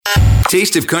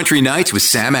Taste of Country Nights with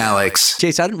Sam Alex.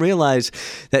 Chase, I didn't realize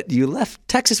that you left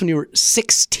Texas when you were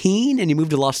 16 and you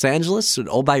moved to Los Angeles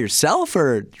all by yourself,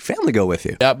 or did your family go with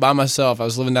you? Yeah, by myself. I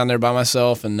was living down there by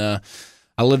myself, and I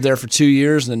lived there for 2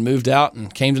 years and then moved out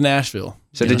and came to Nashville.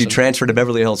 So did you transfer to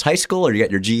Beverly Hills High School, or you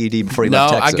got your GED before you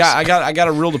left Texas? No, I got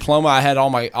a real diploma. I had all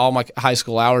my high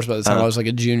school hours by the time I was like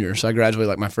a junior. So I graduated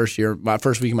like my first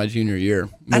week of my junior year.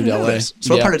 Moved to LA.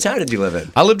 So what part of town did you live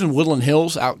in? I lived in Woodland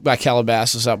Hills, out by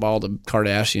Calabasas, out by all the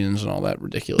Kardashians and all that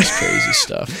ridiculous, crazy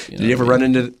stuff. Did you ever run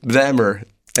into them or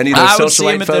any of those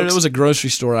socialite folks? There was a grocery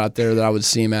store out there that I would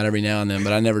see him at every now and then,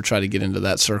 but I never tried to get into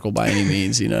that circle by any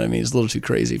means. You know what I mean? It's a little too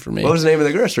crazy for me. What was the name of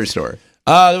the grocery store?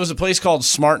 There was a place called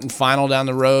Smart and Final down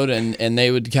the road, and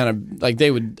they would kind of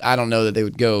I don't know that they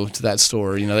would go to that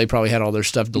store. You know, they probably had all their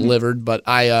stuff delivered, but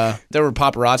there were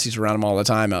paparazzis around them all the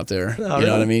time out there. Oh, you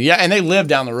know what I mean? Yeah, and they lived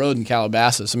down the road in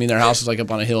Calabasas. I mean, their house was like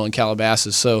up on a hill in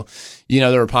Calabasas, so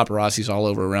there were paparazzis all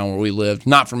over around where we lived.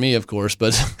 Not for me, of course, but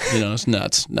it's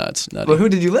nuts. Well, who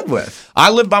did you live with? I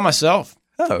lived by myself.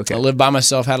 Oh, okay. I lived by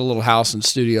myself, had a little house and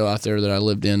studio out there that I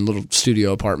lived in, little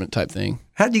studio apartment type thing.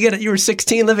 How did you get it? You were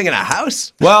 16 living in a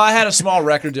house? Well, I had a small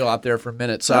record deal out there for a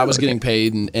minute, so I was getting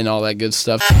paid and all that good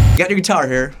stuff. You got your guitar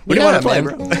here. What do you want to play,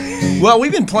 bro? Well,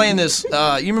 we've been playing this.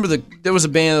 You remember there was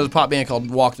a pop band called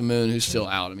Walk the Moon who's still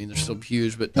out. I mean, they're still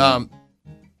huge, but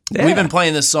we've been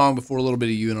playing this song before, a little bit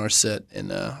of you in our set,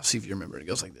 and I'll see if you remember it. It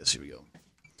goes like this. Here we go.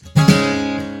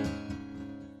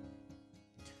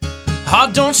 Oh,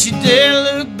 don't you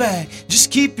dare look back,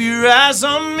 just keep your eyes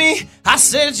on me. I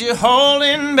said you're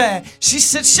holding back. She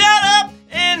said shut up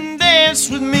and dance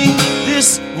with me.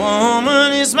 This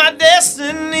woman is my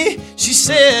destiny. She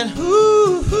said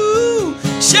ooh, ooh,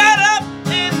 shut up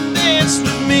and dance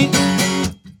with me.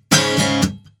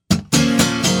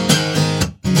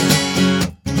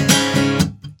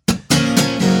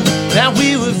 Now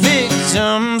we were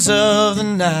victims of the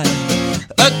night,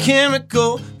 a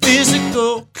chemical,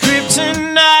 physical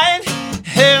kryptonite,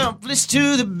 helpless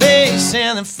to the base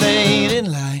and the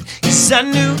fading light. 'Cause I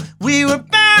knew we were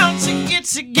bound to get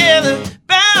together,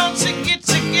 bound to get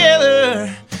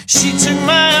together. She took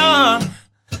my arm,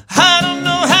 I don't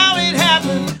know how it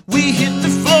happened. We hit the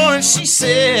floor and she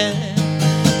said,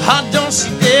 oh, don't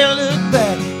you dare look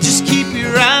back, just keep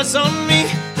your eyes on me.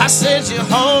 I said you're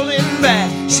holding back.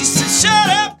 She said shut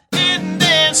up and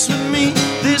dance with me.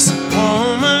 This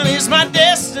woman is my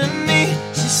destiny.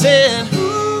 She said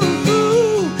ooh,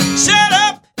 ooh, shut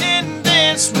up and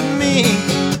dance with me.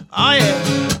 Oh yeah.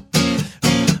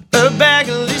 A bag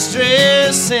of loose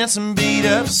dress and some beat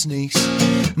up sneaks,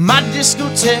 my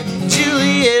discotheque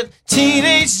Juliet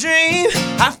teenage dream.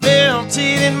 I felt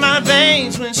it in my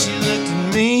veins when she looked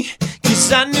at me,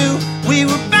 'cause I knew we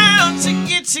were bound to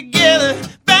get together,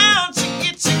 bound to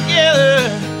get together.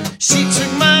 She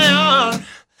took my arm,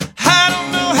 I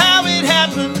don't know how it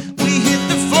happened. We hit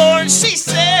the floor and she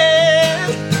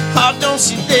said, oh, don't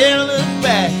you dare look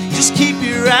back, just keep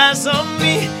your eyes on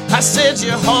me. I said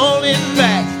you're holding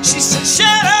back. She said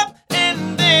shut up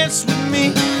and dance with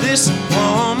me. This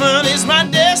woman is my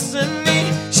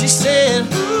destiny. She said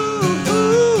ooh,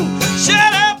 ooh,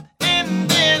 shut up and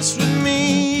dance with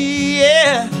me.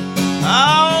 Yeah.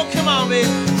 Oh, come on, baby.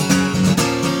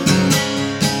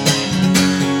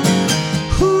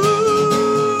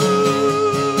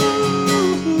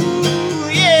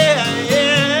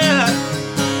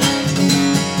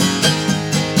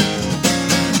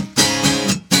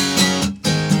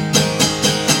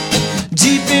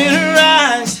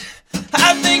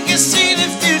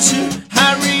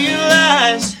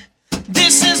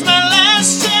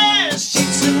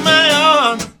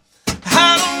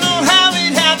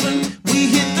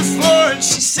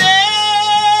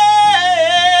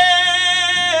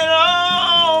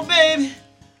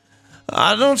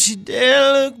 Don't you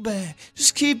dare look back,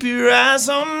 just keep your eyes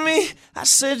on me. I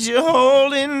said you're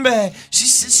holding back. She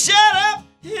said shut up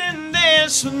and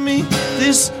dance with me.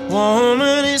 This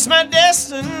woman is my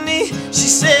destiny. She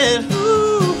said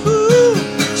ooh, ooh,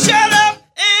 shut up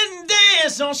and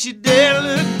dance. Don't you dare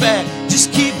look back,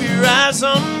 just keep your eyes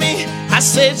on me. I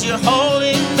said you're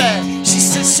holding back. She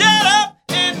said shut up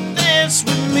and dance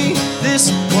with me.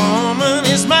 This